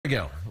we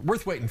go.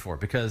 Worth waiting for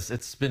because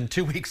it's been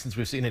 2 weeks since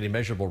we've seen any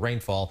measurable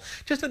rainfall.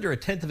 Just under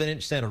 1/10 of an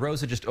inch Santa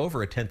Rosa, just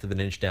over 1/10 of an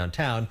inch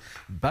downtown,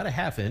 about a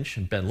 1/2 inch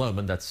in Ben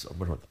Lomond. That's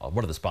one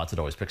of the spots that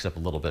always picks up a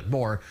little bit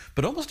more,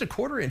 but almost a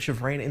 1/4 inch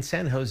of rain in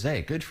San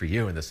Jose. Good for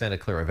you in the Santa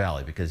Clara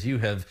Valley because you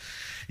have,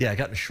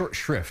 gotten short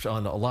shrift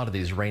on a lot of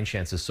these rain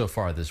chances so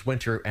far this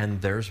winter,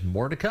 and there's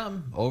more to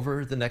come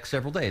over the next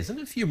several days, and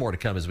a few more to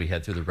come as we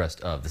head through the rest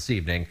of this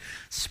evening.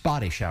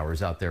 Spotty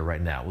showers out there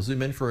right now. We'll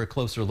zoom in for a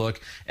closer look,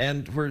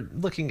 and we're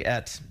looking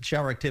at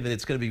shower activity.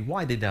 It's going to be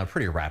winding down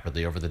pretty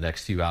rapidly over the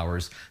next few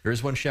hours. There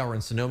is one shower in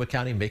Sonoma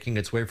County making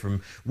its way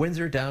from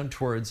Windsor down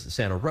towards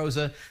Santa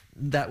Rosa.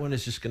 That one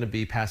is just going to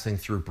be passing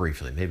through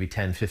briefly, maybe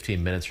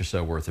 10-15 minutes or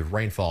so worth of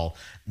rainfall.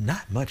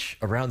 Not much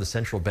around the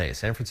Central Bay.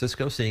 San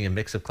Francisco seeing a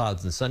mix of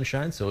clouds and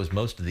sunshine, so is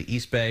most of the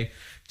East Bay.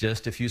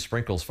 Just a few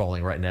sprinkles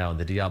falling right now in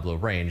the Diablo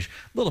Range.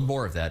 A little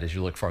more of that as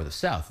you look farther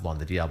south along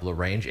the Diablo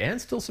Range, and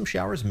still some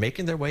showers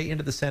making their way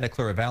into the Santa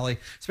Clara Valley,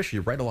 especially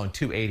right along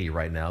 280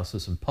 right now, so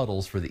some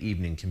puddles for the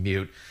evening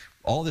commute.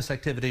 All this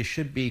activity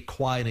should be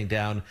quieting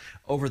down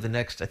over the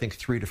next, I think,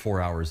 3 to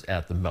 4 hours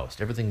at the most.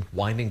 Everything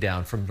winding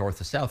down from north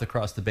to south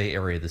across the Bay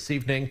Area this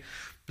evening.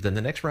 But then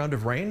the next round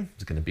of rain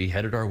is going to be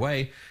headed our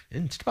way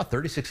in just about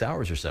 36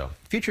 hours or so.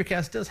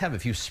 Futurecast does have a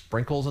few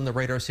sprinkles on the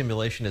radar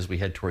simulation as we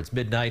head towards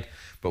midnight,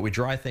 but we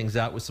dry things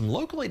out with some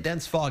locally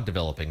dense fog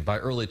developing by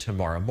early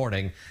tomorrow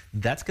morning.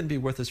 That's going to be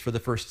with us for the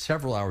first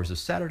several hours of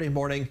Saturday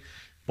morning.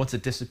 Once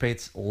it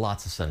dissipates,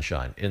 lots of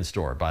sunshine in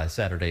store by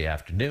Saturday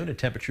afternoon, and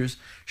temperatures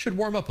should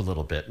warm up a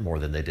little bit more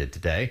than they did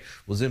today.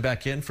 We'll zoom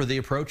back in for the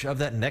approach of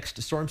that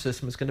next storm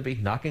system. It's going to be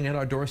knocking at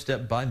our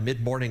doorstep by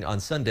mid-morning on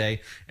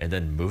Sunday and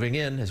then moving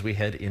in as we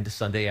head into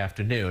Sunday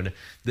afternoon.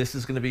 This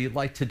is going to be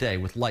like today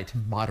with light to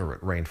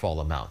moderate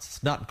rainfall amounts.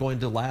 It's not going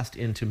to last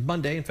into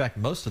Monday. In fact,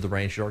 most of the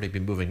rain should already be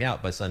moving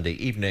out by Sunday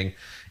evening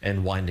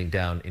and winding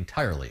down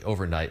entirely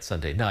overnight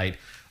Sunday night.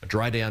 A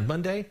dry day on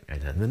Monday,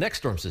 and then the next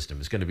storm system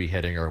is going to be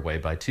heading our way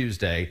by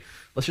Tuesday.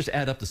 Let's just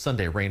add up the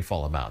Sunday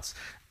rainfall amounts.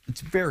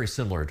 It's very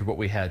similar to what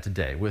we had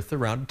today, with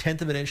around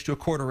 1/10 of an inch to a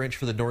 1/4 inch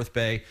for the North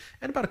Bay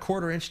and about a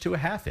 1/4 inch to a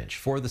 1/2 inch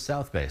for the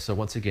South Bay. So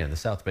once again, the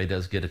South Bay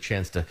does get a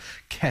chance to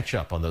catch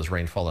up on those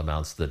rainfall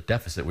amounts, the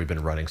deficit we've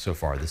been running so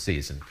far this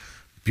season.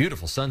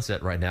 Beautiful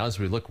sunset right now as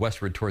we look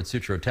westward towards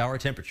Sutro Tower.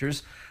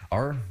 Temperatures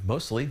are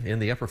mostly in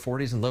the upper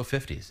 40s and low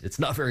 50s. It's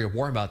not very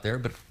warm out there,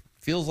 but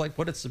feels like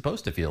what it's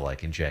supposed to feel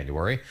like in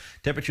January.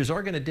 Temperatures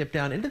are going to dip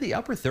down into the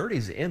upper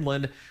 30s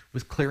inland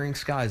with clearing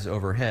skies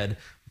overhead.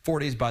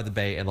 40s by the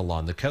bay and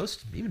along the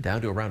coast, even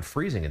down to around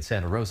freezing in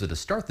Santa Rosa to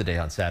start the day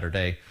on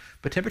Saturday.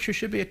 But temperatures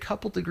should be a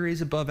couple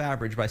degrees above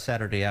average by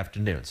Saturday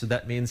afternoon. So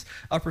that means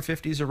upper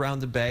 50s around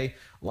the bay.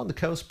 Along the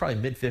coast, probably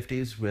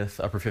mid-50s with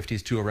upper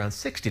 50s to around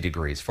 60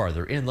 degrees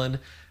farther inland.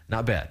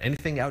 Not bad.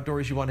 Anything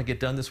outdoors you want to get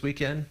done this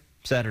weekend?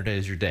 Saturday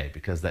is your day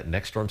because that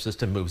next storm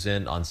system moves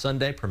in on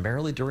Sunday,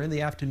 primarily during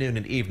the afternoon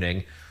and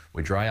evening.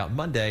 We dry out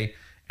Monday,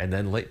 and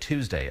then late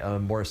Tuesday, a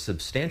more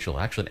substantial,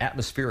 actually an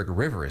atmospheric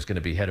river is going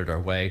to be headed our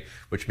way,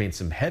 which means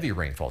some heavy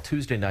rainfall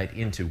Tuesday night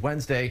into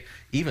Wednesday,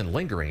 even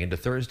lingering into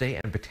Thursday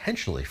and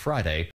potentially Friday.